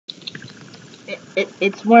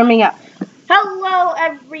It's warming up. Hello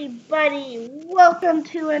everybody, welcome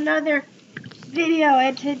to another video,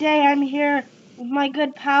 and today I'm here with my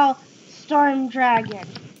good pal Storm Dragon.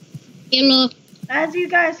 Hello. As you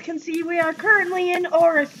guys can see, we are currently in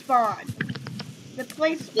Orespawn, the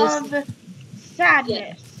place of sadness.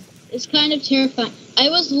 Yeah, it's kind of terrifying. I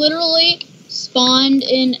was literally spawned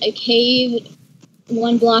in a cave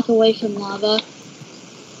 1 block away from lava.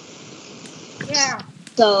 Yeah.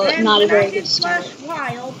 So and not a very good start.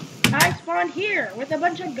 Wild, I spawned here with a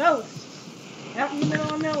bunch of ghosts out in the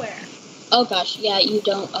middle of nowhere. Oh gosh, yeah, you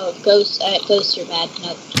don't. Oh, ghosts are bad.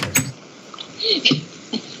 No.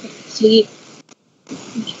 Sweet.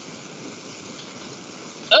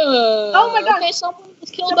 Oh my god! Okay, someone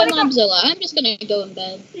was killed by Mobzilla. I'm just gonna go in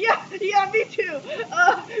bed. Yeah, me too.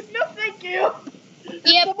 No thank you.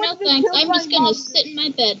 Yep, no thanks. I'm just gonna sit in my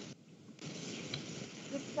bed.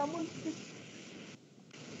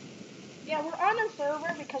 Yeah, we're on a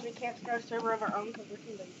server because we can't start a server of our own because we're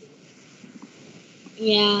too lazy.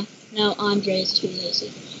 Yeah, no, Andre's too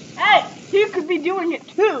lazy. Hey, he could be doing it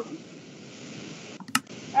too.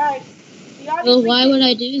 Alright. Well, why would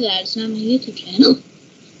I do that? It's not my YouTube channel.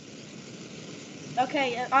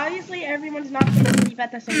 Okay, obviously everyone's not going to sleep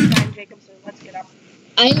at the same time, Jacob, so let's get up.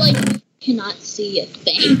 I, cannot see a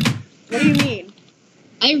thing. What do you mean?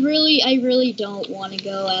 I really don't want to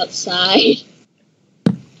go outside.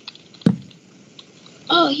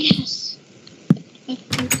 Oh, yes.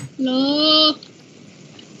 No.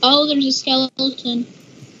 Oh, there's a skeleton.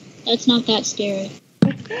 That's not that scary.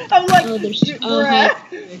 I'm like, oh, there's bruh. I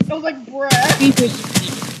was like, bruh. Creepers are kind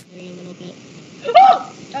of scary a little bit.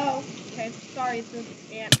 Oh, okay. Sorry, it's an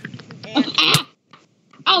ant. Oh, ah!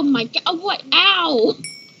 Oh my god, oh, what? Ow!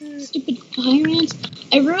 Stupid fire ants.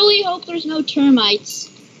 I really hope there's no termites.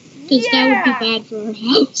 Because that would be bad for our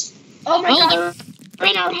house. Oh my god. They're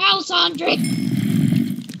in our house, Andre.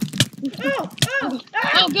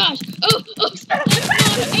 Oh gosh. Oh, that's not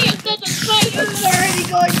an ant, that's a spider. This is already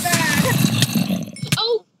going bad.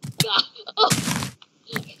 Oh god. Oh.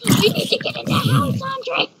 We need to get in the house,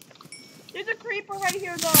 Andre. There's a creeper right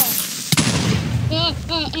here, though.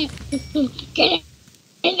 Get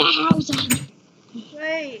in the house, Andre.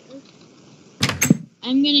 Wait.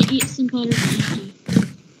 I'm gonna eat some butter candy.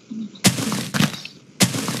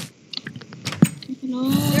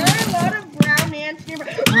 There are a lot of brown ants nearby.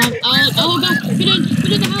 Oh god,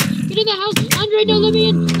 get in the house, Andre, no, let me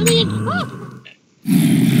in,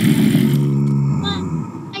 Ah!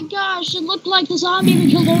 My gosh, it looked like the zombie we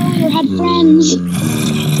killed earlier had friends.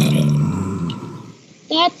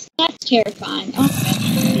 That's terrifying.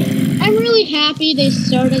 Okay. I'm really happy they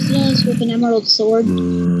started us with an emerald sword.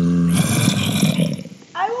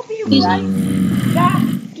 I will be right back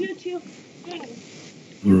due to things.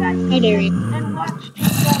 You guys How dare you? And watch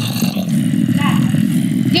that.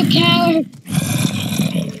 You coward!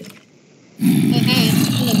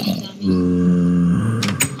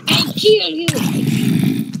 I kill you!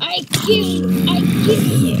 I kill you! I kill you! I kill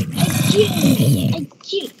you! I kill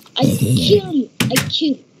you! I kill you! I kill you! I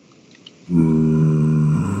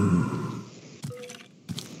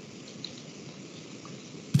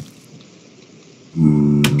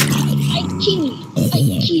kill you! I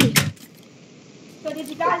kill you! So did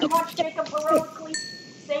you guys watch Jacob heroically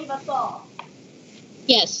save us all?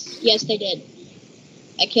 Yes, they did.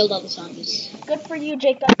 I killed all the zombies. Good for you,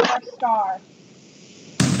 Jacob, you're a star.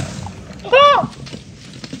 Oh!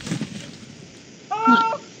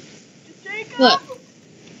 Oh! Jacob!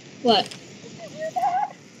 What? Did you hear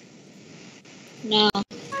that? No. I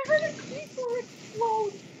heard a creeper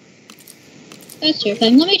explode. That's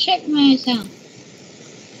terrifying. Let me check my sound.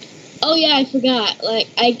 Oh yeah, I forgot.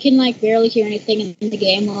 I can barely hear anything in the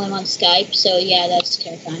game while I'm on Skype, so yeah, that's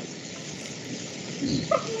terrifying.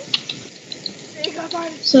 Jacob,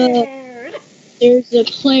 I'm so scared. There's a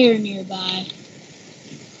player nearby.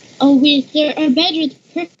 Oh wait, our beds are the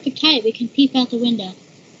perfect height. We can peep out the window.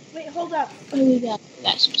 Wait, hold up. What do we got? We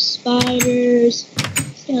got some spiders,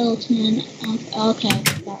 skeleton. Okay.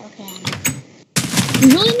 We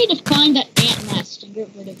really need to find that ant nest and get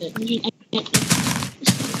rid of it.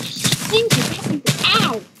 Things are coming.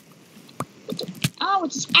 Ow! Ow!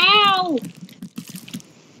 It's ow!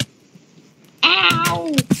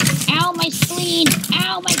 Ow! Ow! My spleen!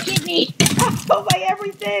 Ow! My kidney! Oh my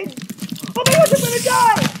everything! Oh my god! I'm gonna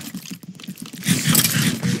die!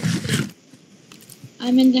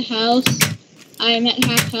 I'm in the house. I'm at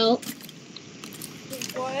half health.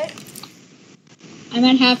 What? I'm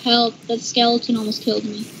at half health. That skeleton almost killed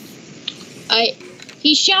me.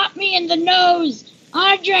 He shot me in the nose!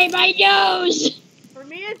 Andre, my nose! For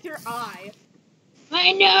me, it's your eye.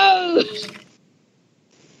 My nose!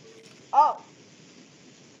 Oh,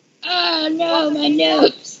 Oh no, my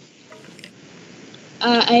nose.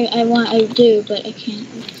 I do, but I can't.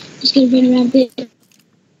 Just gonna run around a bit.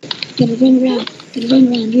 Gotta run around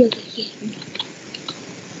real quick. Yeah.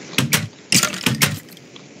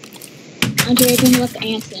 Andre, don't let the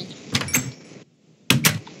ants in.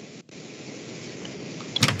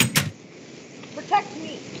 Protect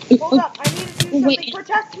me. Hold up, I need to do something. Wait.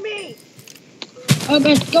 Protect me. Oh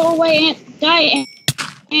god, go away, ant. Die, ant.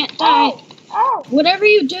 Ant, die. Oh. Whatever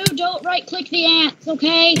you do, don't right-click the ants,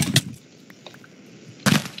 okay?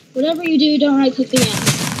 Whatever you do, don't right-click the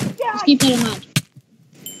ants. Yeah. Just keep that in mind.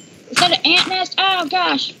 Is that an ant nest? Oh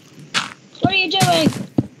gosh. What are you doing?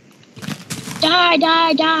 Die,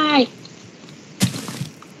 die, die.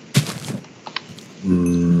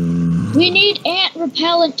 We need ant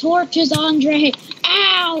repellent torches, Andre.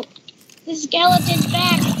 Ow! The skeleton's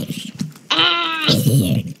back. Ah!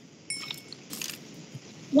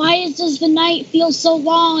 Why does the night feel so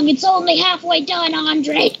long? It's only halfway done,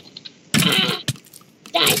 Andre. Ah!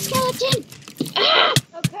 Die, skeleton! Ah!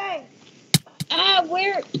 Okay. Ah,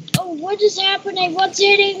 where? Oh, what is happening? What's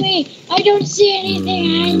hitting me? I don't see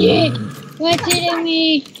anything, Andy. What's hitting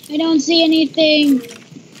me? I don't see anything.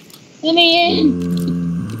 Let me in.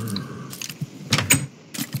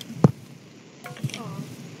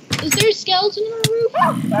 Is there a skeleton on the roof?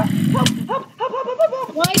 Help.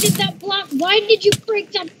 Why did that block? Why did you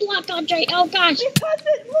break that block, Andre? Oh gosh. Because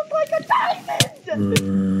it looked like a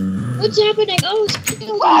diamond. What's happening? Oh,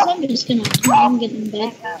 skeletons. I'm just gonna get in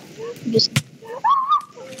bed.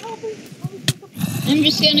 I'm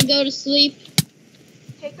just gonna go to sleep.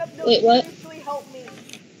 Wait, what? Help me.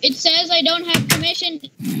 It says I don't have permission to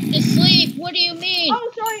sleep. What do you mean?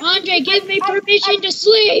 Oh, sorry. Andre, give me permission to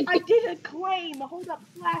sleep. I did a claim. Hold up,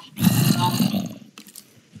 flash.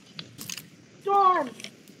 Storm.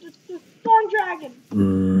 The storm dragon.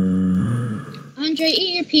 Andre,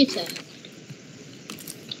 eat your pizza.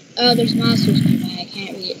 Oh, there's monsters nearby. I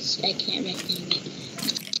can't read it. I can't read anything.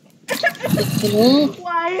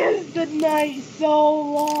 Why is the night so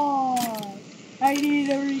long? I need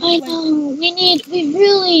a replay. I know. We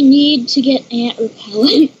really need to get ant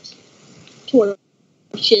repellent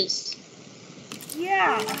torches.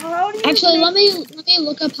 Yeah. How do you Actually, let me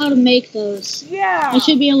look up how to make those. Yeah. I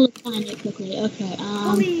should be able to find it quickly. Okay.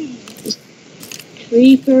 Please.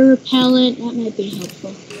 Creeper repellent. That might be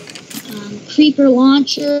helpful. Creeper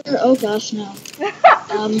launcher. Oh gosh, no.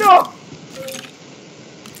 No.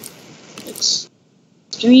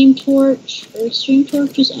 Extreme torch. Or extreme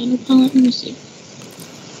torches and repellent. Let me see.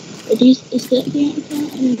 Are these? Is that the ant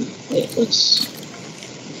repellent? I don't know. Wait, is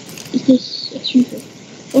this extreme torch?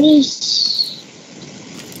 What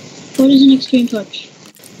is an extreme torch?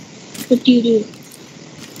 What do you do?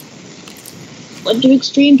 What do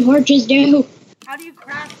extreme torches do? How do you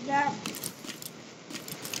craft that?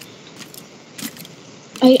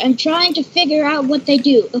 I'm trying to figure out what they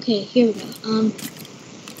do. Okay, here we go.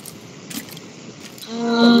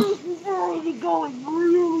 This is already going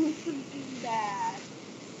really bad.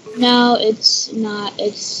 No, it's not.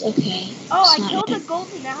 It's okay. Oh, It's I not killed a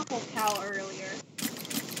golden apple cow earlier.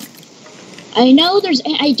 I know there's.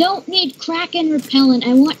 I don't need kraken repellent.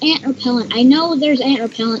 I want ant repellent. I know there's ant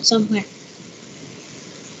repellent somewhere.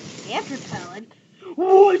 Ant repellent?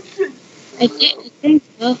 What's it? I think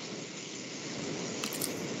so.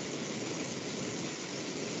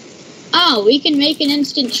 Oh, we can make an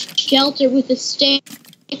instant shelter with a stake,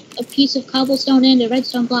 a piece of cobblestone, and a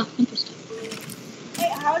redstone block. Interesting. Hey,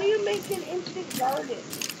 how do you make an instant garden?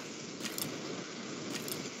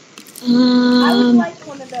 I would like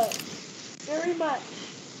one of those. Very much.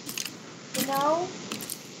 You know?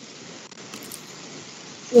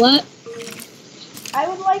 What? I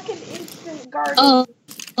would like an instant garden.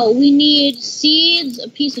 Oh, we need seeds, a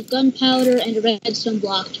piece of gunpowder, and a redstone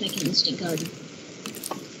block to make an instant garden.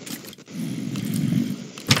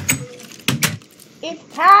 It's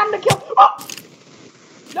time to kill. Oh!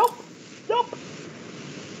 Nope.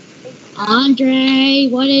 Andre,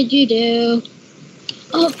 what did you do?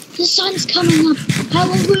 Oh, the sun's coming up.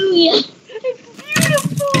 Hallelujah. It's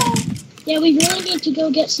beautiful. Yeah, we really need to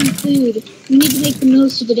go get some food. We need to make the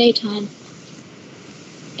most of the daytime.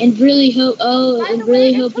 And really hope,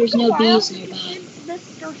 there's no bees nearby.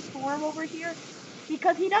 Mr. Storm over here,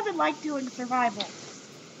 because he doesn't like doing survival.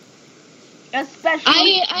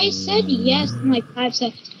 Especially. I said yes in like 5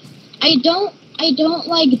 seconds. I don't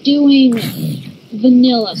like doing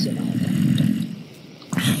vanilla survival.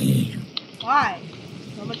 Why?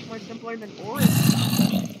 So much more simpler than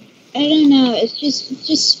Orespawn. I don't know. It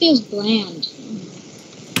just feels bland.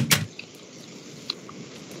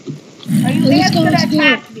 Are you gonna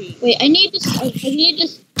attack me? Wait, I need to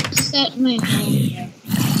set my home here.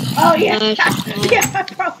 Oh yeah, Slash yeah.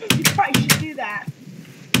 You probably should do that.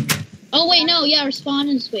 Oh wait, no, yeah, our spawn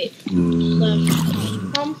is slash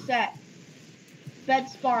Home set. Bed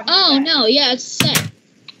spawn. Oh set. no, yeah, it's set.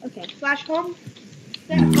 Okay. Slash home.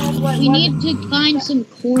 Set home. What? We need to find some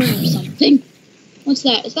corn or something. What's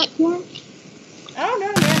that? Is that corn? I don't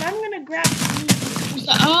know, man. I'm gonna grab seeds.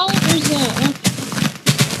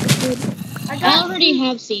 I already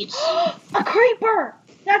have seeds. A creeper!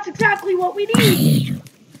 That's exactly what we need!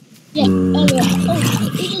 Yeah, oh yeah.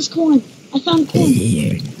 Oh, it is corn. I found corn.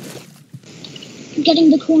 I'm getting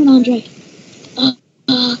the corn, Andre.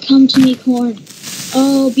 Come to me, corn.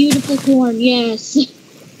 Oh, beautiful corn, yes.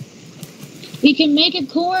 We can make a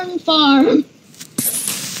corn farm.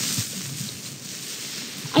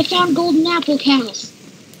 I found golden apple cows.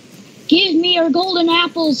 Give me your golden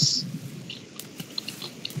apples.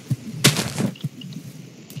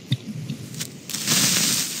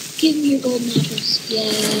 Give me your golden apples.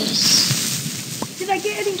 Yes. Did I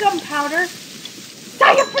get any gunpowder?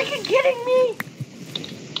 Are you freaking kidding me?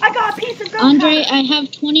 I got a piece of gunpowder. Andre, I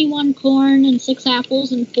have 21 corn and 6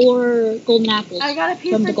 apples and 4 golden apples. I got a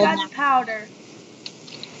piece of gunpowder.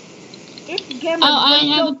 It's Gamma I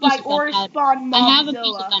have a by piece of gunpowder. Orespawn. I have a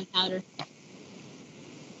piece of gunpowder.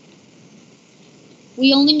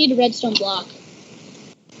 We only need a redstone block.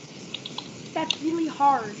 That's really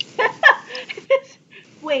hard.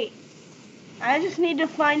 Wait. I just need to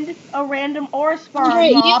find a random Orespawn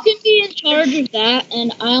Andre, mob. you can be in charge of that,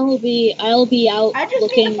 and I'll be out. I just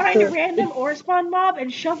looking need to find for a random Orespawn mob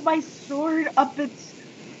and shove my sword up its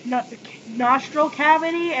nostril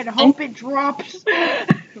cavity and hope it drops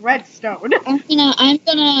redstone. I'm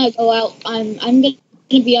gonna go out. I'm gonna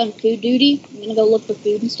be on food duty. I'm gonna go look for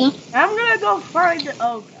food and stuff. I'm gonna go find.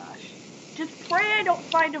 Oh gosh, just pray I don't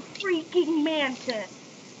find a freaking mantis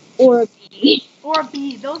Or a bee. or a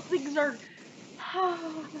bee. Those things are.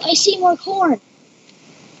 I see more corn.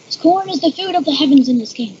 Corn is the food of the heavens in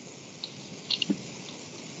this game.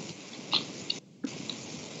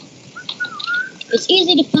 It's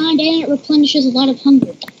easy to find and it replenishes a lot of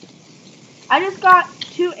hunger. I just got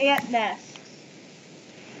 2 ant nests.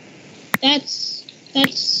 That's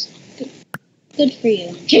good for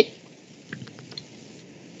you.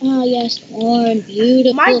 Oh yes, corn,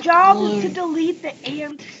 beautiful. My job corn. is to delete the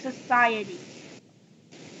ant society.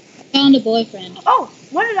 Found a boyfriend. Oh,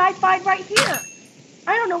 what did I find right here?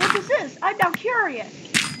 I don't know what this is. I'm now curious.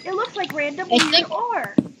 It looks like random weird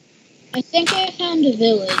ore. I think I found a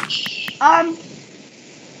village. I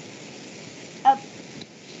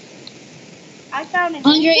found an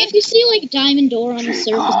Andre, if you see like diamond ore on the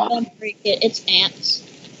surface, don't break it. It's ants.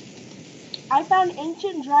 I found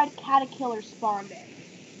ancient dried caterpillar spawn egg.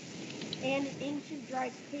 And an ancient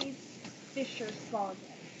dried cave fisher spawn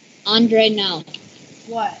egg. Andre, no.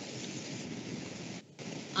 What?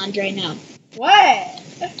 Andre, no. What?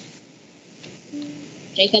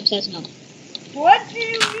 Jacob says no. What do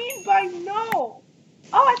you mean by no?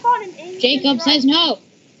 Oh, I found an ancient Jacob says no.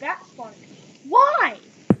 Bat spawn egg. Why?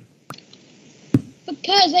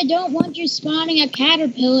 Because I don't want you spawning a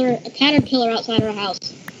caterpillar outside our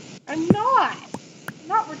house. I'm not. I'm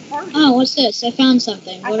not retarded. Oh, what's this? I found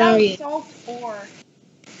something. What are you? I found salt ore.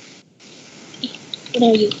 What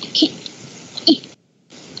are you? I can't.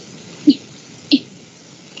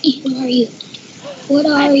 What are you? What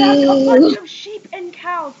are you? I found a bunch of sheep and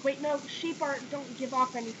cows. Wait, no, sheep don't give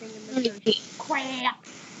off anything in the search. Crap.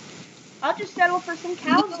 I'll just settle for some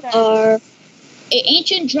cows then. Are an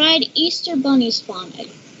ancient dried Easter bunny spawn egg.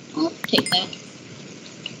 I'll take that.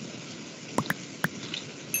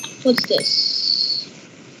 What's this?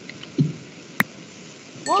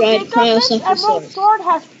 Well, Dried Jacob, this emerald sword. sword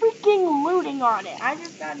has freaking looting on it. I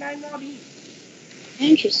just got 9 mob each.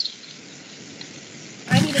 Interesting.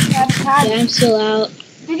 I need a Krabby Patty. Yeah, I'm still out.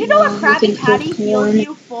 Did you know a Krabby Patty heals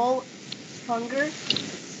you full hunger?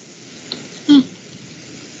 Huh.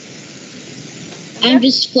 I'm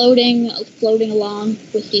just floating along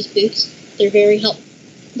with these boots. They're very helpful.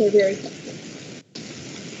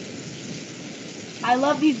 I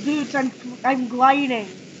love these boots. I'm gliding.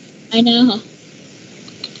 I know.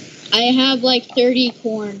 I have like 30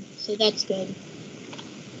 corn, so that's good.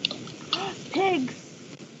 Pigs.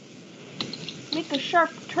 Make a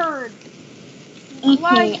sharp turn. Okay,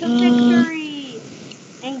 Glide to victory.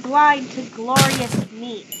 And glide to glorious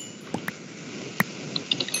meat.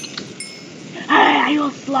 I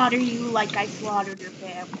will slaughter you like I slaughtered your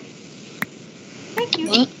family. Thank you.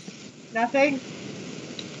 What? Nothing.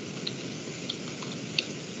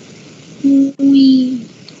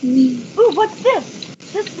 Ooh, what's this?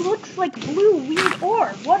 This looks like blue weird ore.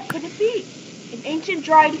 What could it be? An ancient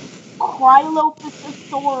dried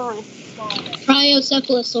Cryolophosaurus spawn egg.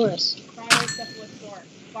 Cryocephalosaurus. Cryocephalosaurus.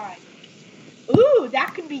 Fine. Ooh,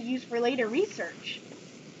 that could be used for later research.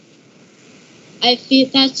 I feel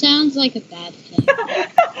that sounds like a bad thing.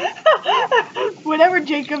 Whenever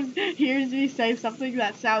Jacob hears me say something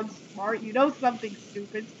that sounds smart, you know something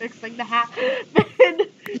stupid's fixing to happen.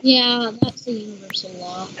 Yeah, that's the universal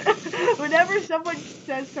law. Whenever someone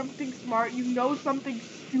says something smart, you know something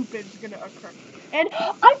stupid's gonna occur. And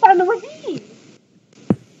I found a ravine!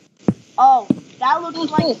 Oh, that looks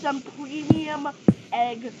like some premium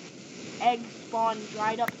egg spawn,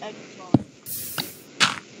 dried up egg spawn.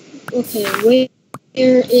 Okay,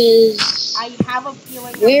 where is... I have a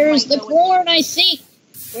feeling... Where's the corn I see?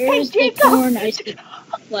 Where's the corn I see?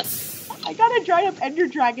 What? I got a dried up ender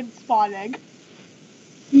dragon spawn egg.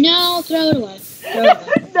 No, throw it away. Throw it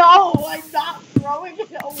away. No, I'm not throwing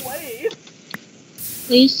it away.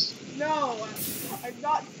 Please? No, I'm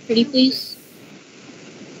not. Pretty please?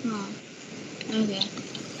 Oh. Okay.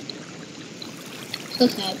 So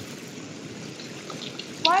sad.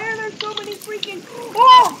 Why are there so many freaking...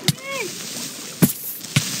 Oh!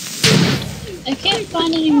 I can't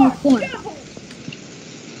find any more corn. No.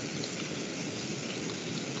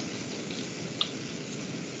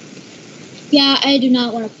 Yeah, I do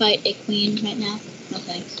not want to fight a queen right now. No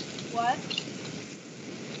thanks. What?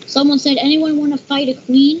 Someone said, anyone want to fight a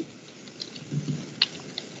queen?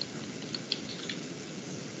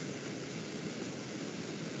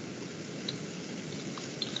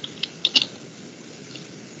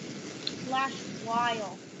 Slash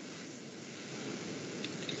wild.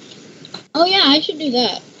 Oh yeah, I should do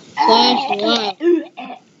that. Slash wild.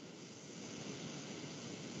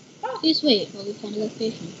 Please wait while we find a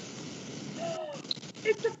location.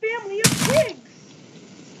 It's a family of pigs.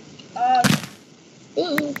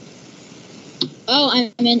 Ooh. Oh,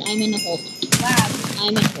 I'm in the hole. Lab. I'm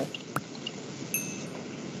in the hole.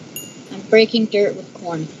 I'm breaking dirt with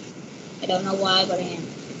corn. I don't know why, but I am.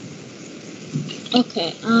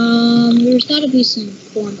 Okay, there's gotta be some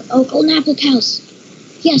corn. Oh, golden apple cows.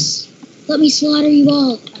 Yes, let me slaughter you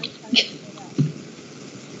all.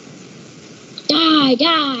 Die,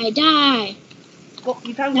 die, die. Well,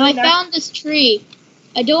 you found Now I found this tree.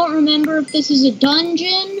 I don't remember if this is a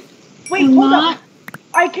dungeon. Wait, hold up.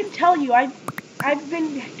 I can tell you. I've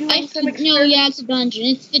been doing some experiments. No, yeah, it's a dungeon.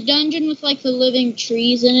 It's the dungeon with like the living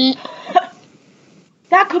trees in it.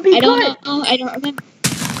 That could be good. I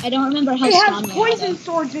don't remember how it strong has poison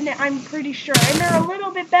swords in it, I'm pretty sure. And they're a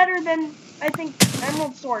little bit better than, I think,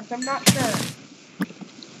 emerald swords. I'm not sure.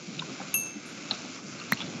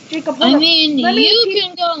 Jacob, hold I up. mean, you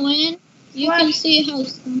can go in. You can see how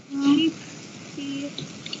strong.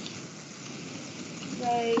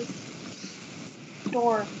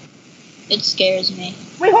 Door. It scares me.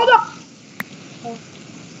 Wait, hold up! Oh.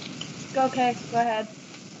 Okay, go ahead.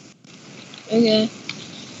 Okay.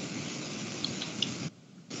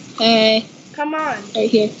 Hey. Come on. Right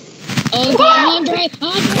here. Oh, God, Andre!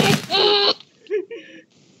 Andre! Ah!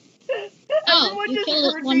 Oh, you killed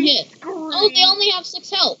us one hit. Scream. Oh, they only have 6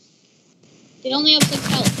 health. They only have 6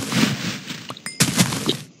 health.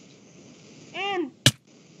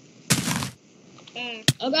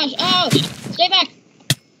 Oh, gosh. Oh! Stay back!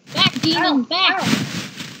 Back, demon! Ow, back! Ow.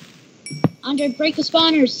 Andre, break the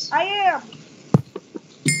spawners. I am.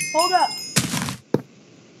 Hold up.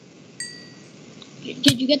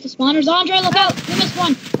 Did you get the spawners? Andre, look out! You missed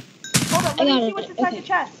one! Hold up, let me see what's inside the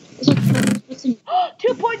chest. What's in?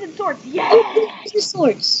 2 poison swords, yeah! Poison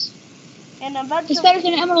swords! And a bunch It's better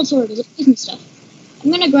than an emerald sword, because it's poison stuff.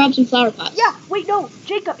 I'm gonna grab some flower pots. Yeah, wait, no,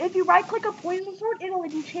 Jacob, if you right-click a poison sword, it'll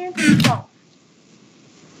enchant itself.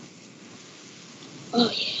 Oh,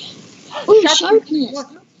 yeah. Oh, sharpness!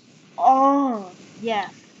 Oh, yeah.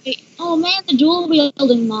 Oh, man, the dual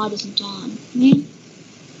wielding mod isn't on. Man.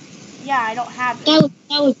 Yeah, I don't have it.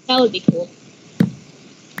 That would be cool.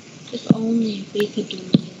 If only we could do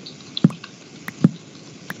it.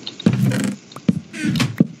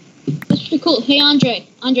 That's pretty cool. Hey, Andre.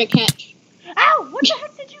 Andre, catch. Ow! What the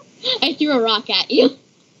heck did you... I threw a rock at you.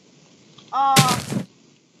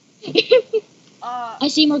 I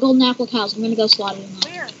see more golden apple cows. I'm gonna go slaughter them all.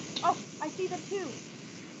 Where? Oh, I see them too.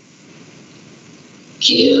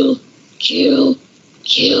 Kill. Kill.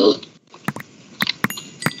 Kill.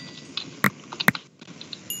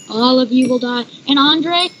 All of you will die. And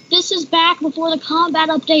Andre, this is back before the combat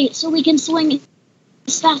update, so we can swing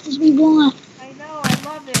as fast as we want. I know, I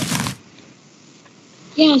love it.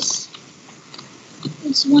 Yes.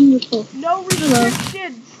 It's wonderful. No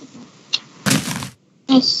restrictions.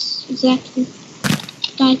 Yes, exactly.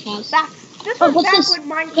 Die cows. This was back when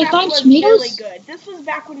Minecraft was really good. This was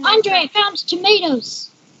back when Minecraft... Andre, I found tomatoes.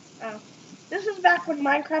 Oh. This is back when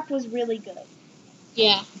Minecraft was really good.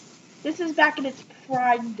 Yeah. This is back in its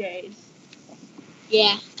prime days.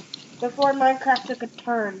 Yeah. Before Minecraft took a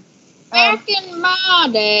turn. Back in my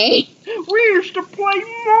day. We used to play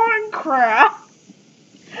Minecraft.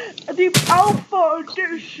 The Alpha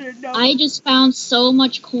Edition. I just found so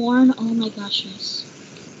much corn. Oh my gosh, yes.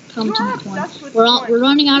 Come to me, corn. We're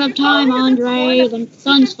running out of time, Andre. The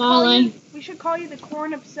sun's falling. We should call you the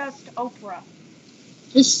corn-obsessed Oprah.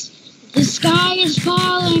 The sky is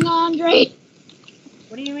falling, Andre.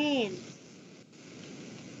 What do you mean?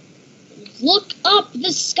 Look up,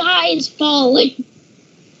 the sky is falling.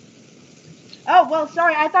 Oh, well,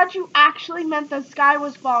 sorry. I thought you actually meant the sky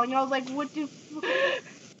was falling. I was like, what do...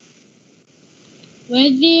 What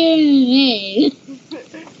do you mean?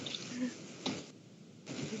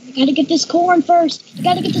 I gotta get this corn first. I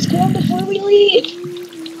gotta get this corn before we leave.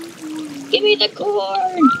 Give me the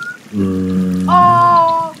corn.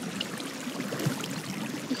 Oh!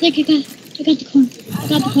 I think I got the corn. I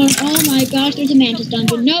got the corn. Oh my gosh, there's a mantis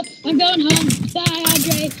dungeon. Nope, I'm going home. Bye,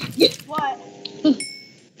 Andre. What?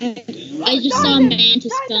 I just saw a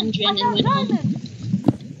mantis dungeon and went home.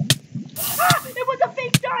 Ah, it was a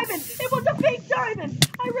fake diamond! It was a fake diamond!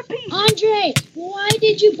 I repeat! Andre, why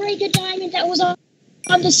did you break a diamond that was on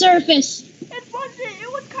the surface? It wasn't!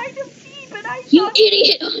 It was kind of deep and I You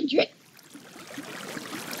idiot, Andre!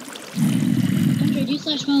 Andre, do you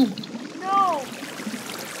slash home? No!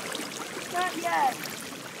 Not yet.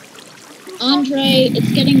 Andre,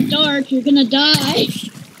 it's getting dark. You're gonna die.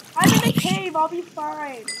 I'm in a cave. I'll be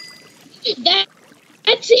fine.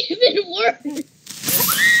 That's even worse.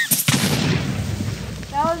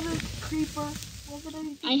 That was a creeper. Was it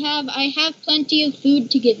anything? I have plenty of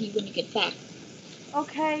food to give you when you get back.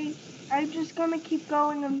 Okay, I'm just gonna keep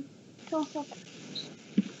going until something.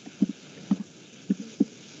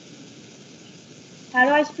 How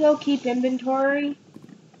do I still keep inventory?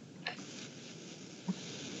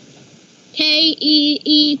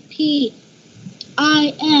 KEEPINVENTORY.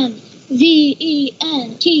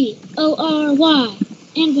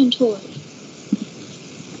 Inventory.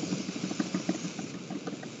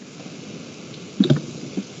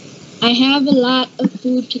 I have a lot of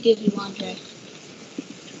food to give you, Andre.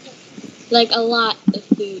 Like, a lot of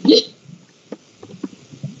food.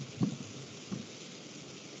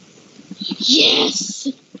 Yes!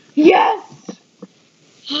 Yes!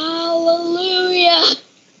 Hallelujah!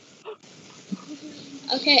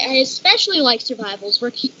 Okay, I especially like survivals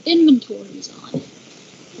where inventory is on.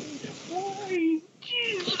 Why,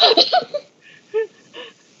 Jesus!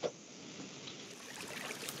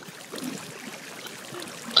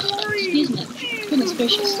 Excuse me. Goodness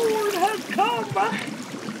gracious. The Lord has come.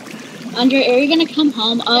 Andre, are you gonna come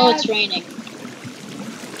home? Oh, Yes. it's raining.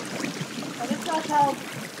 Oh, this does help.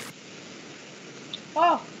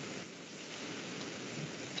 Oh,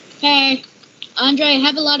 Hey, Andre, I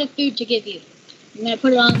have a lot of food to give you. I'm gonna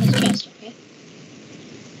put it on this chest, okay?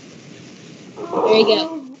 There you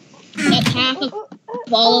go. That's half of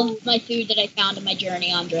all of my food that I found on my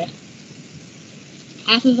journey, Andre.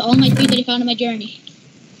 Half of all my food that I found on my journey.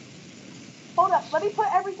 hold up. Let me put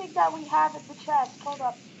everything that we have in the chest. Hold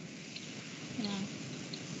up. Yeah.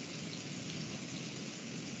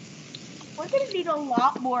 We're gonna need a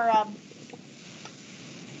lot more,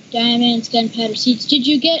 Diamonds, gunpowder seeds. Did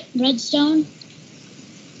you get redstone?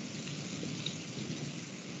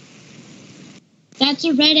 That's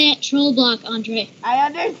a red ant troll block, Andre. I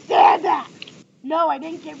understand that. No, I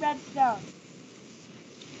didn't get redstone.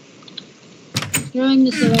 Throwing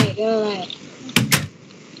this away. Go away.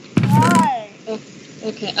 Why?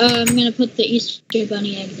 Okay. I'm gonna put the Easter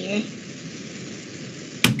bunny egg there.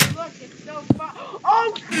 Look, it's so far.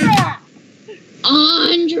 Oh crap!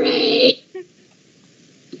 Andre!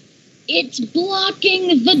 It's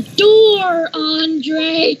blocking the door,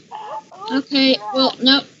 Andre. Oh, Okay. crap. Well,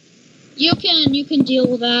 no. You can deal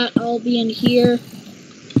with that. I'll be in here.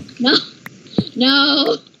 No.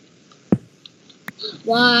 No.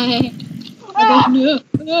 Why? Oh gosh, no.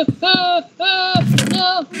 No.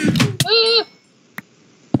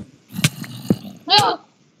 No.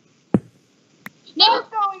 No. I'm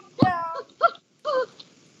going down.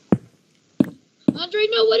 Andre,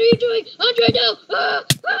 no, what are you doing? Andre, no!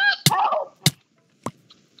 Help!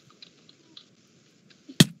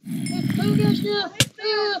 Oh gosh, no! At least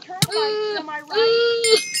there are termites to my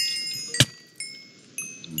right.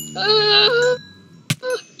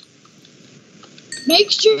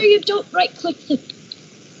 Make sure you don't right-click the...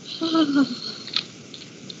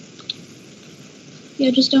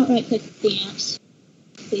 Yeah, just don't right-click the ants.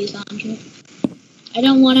 Please, Andre. I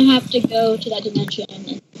don't want to have to go to that dimension and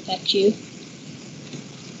infect you.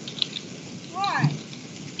 Why?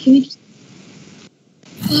 Can we just...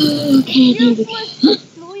 Okay, there we useless go. to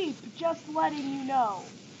sleep, just letting you know.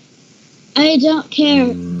 I don't care.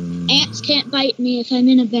 Ants can't bite me if I'm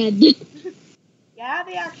in a bed. Yeah,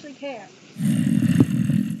 they actually can.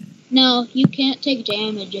 No, you can't take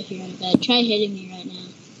damage if you're in a bed. Try hitting me right now.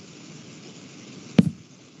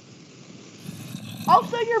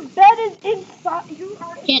 Also, your bed is inside. You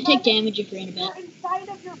are Can't take inside damage if you're in a bed. You're inside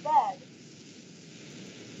of your bed.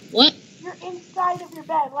 What? You're inside of your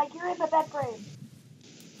bed, like you're in the bed frame.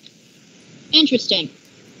 Interesting.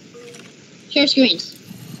 Share screens.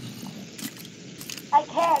 I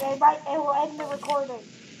can't. It will end the recording.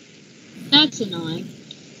 That's annoying.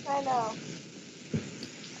 I know.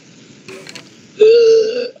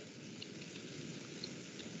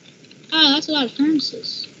 Oh, that's a lot of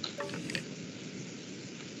furnaces.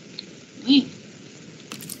 Wow.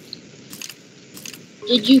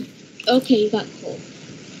 Did you? Okay, you got coal.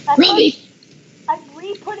 Robbie!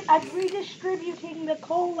 I'm redistributing the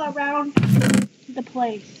coal around the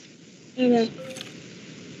place. Okay.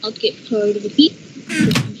 I'll get part of the heat.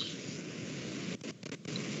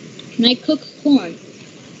 Can I cook corn?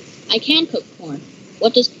 I can cook corn.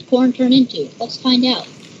 What does corn turn into? Let's find out.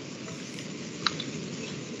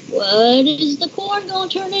 What is the corn going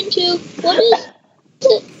to turn into? What is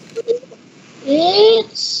it?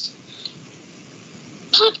 It's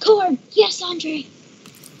popcorn. Yes, Andre.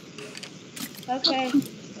 Okay.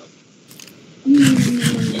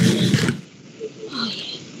 Oh,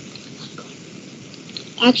 yeah. Popcorn.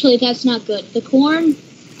 Actually, that's not good. The corn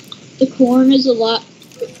is a lot.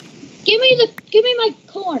 Give me my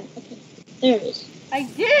corn. Okay, there it is. I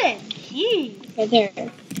did. Jeez. Right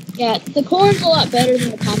there. Yeah, the corn's a lot better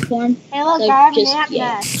than the popcorn. Hey, look, Like, I have just, an ant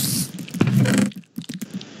yeah. nest.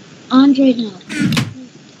 Andre, no.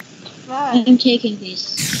 What? I'm taking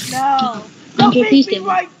these. No. Andre, Don't please make me give them.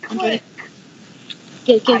 right Andre,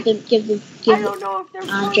 click. give them. I don't know if they're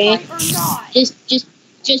Andre, right or not.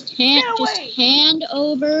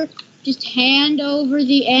 Just hand over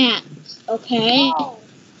the ants, okay? No.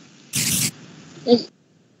 Let's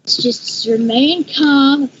just remain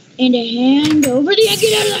calm and hand over the ant.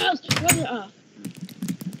 Get out of the house!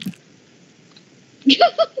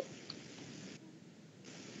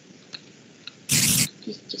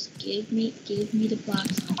 Just give me the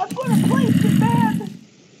blocks. I'm gonna place it, man.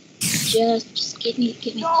 Just give me.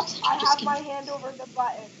 No, I have my hand over the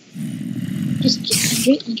button. Just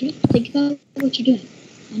Andre, think about what you're doing.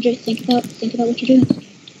 Andre, think about what you're doing.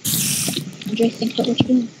 Andre, think about what you're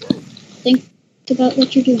doing. Think about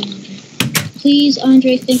what you're doing, Andre. Please,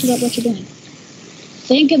 Andre, think about what you're doing.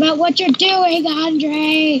 Think about what you're doing,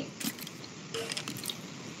 Andre.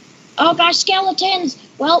 Oh gosh, skeletons.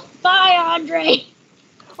 Well, bye, Andre.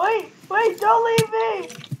 Wait, don't leave me.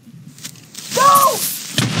 No!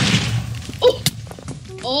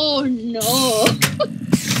 Oh no.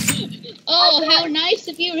 Oh, how nice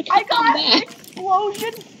of you to come back. I got an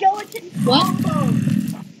explosion skeleton combo.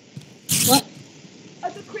 What?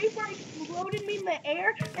 The creeper exploded me in the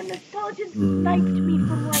air, and the skeleton sniped me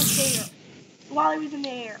from right there while I was in the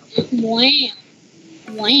air.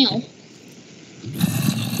 Wow.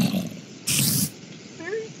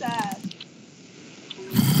 Very sad.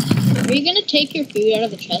 Are you gonna take your food out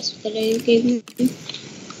of the chest that I gave you?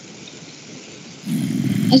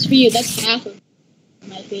 As for you, that's half of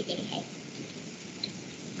my food that I have.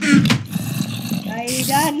 Are you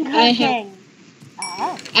done cooking?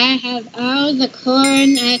 I have all the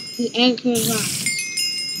corn I could ever want.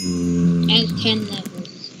 And 10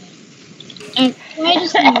 levels. And why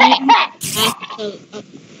does the night have to up?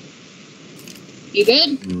 You good?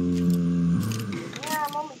 Yeah,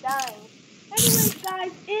 I'm only dying. Anyways,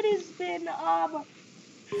 guys, it has been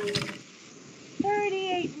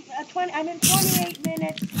 28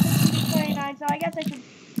 minutes, 29, so I guess I should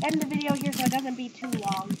end the video here so it doesn't be too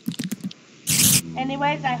long.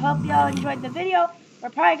 Anyways, I hope y'all enjoyed the video. We're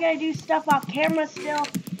probably gonna do stuff off camera still,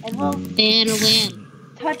 and we'll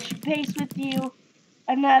touch base with you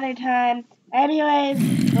another time. Anyways,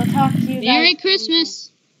 we'll talk to you guys. Merry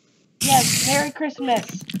Christmas! Yes, Merry Christmas.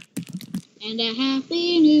 And a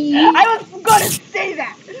Happy New Year! I was gonna say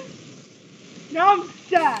that! Now I'm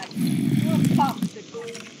sad. I want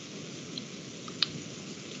popsicles.